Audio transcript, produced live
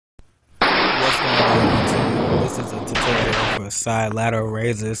with side lateral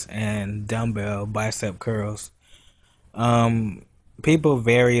raises and dumbbell bicep curls. People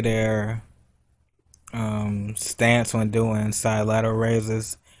vary their stance when doing side lateral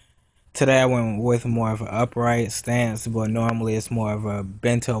raises. Today I went with more of an upright stance, but normally it's more of a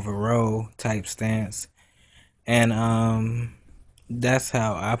bent over row type stance. And that's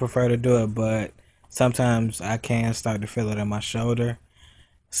how I prefer to do it, but sometimes I can start to feel it in my shoulder.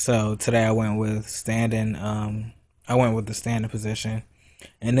 So today I went with standing I went with the standing position.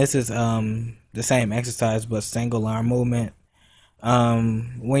 And this is the same exercise but single arm movement.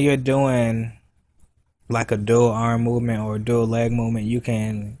 When you're doing like a dual arm movement or dual leg movement, you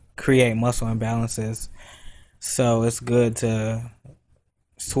can create muscle imbalances. So it's good to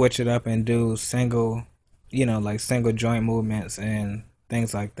switch it up and do single, like single joint movements and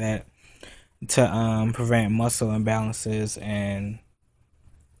things like that to prevent muscle imbalances, and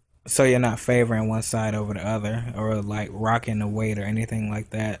so you're not favoring one side over the other or like rocking the weight or anything like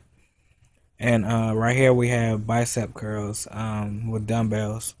that. And right here we have bicep curls with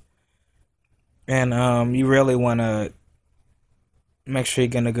dumbbells. And you really want to make sure you're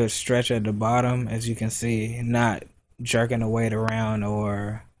getting a good stretch at the bottom, as you can see, not jerking the weight around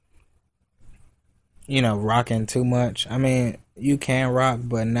or, rocking too much. I mean, you can rock,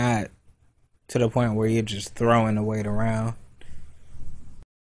 but not to the point where you're just throwing the weight around.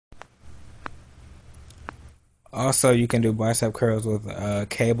 Also, you can do bicep curls with a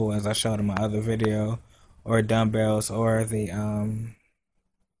cable, as I showed in my other video, or dumbbells, or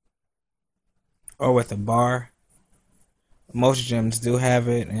with a bar. Most gyms do have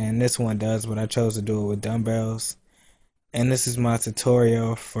it, and this one does, but I chose to do it with dumbbells. And this is my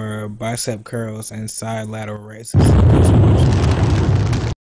tutorial for bicep curls and side lateral raises.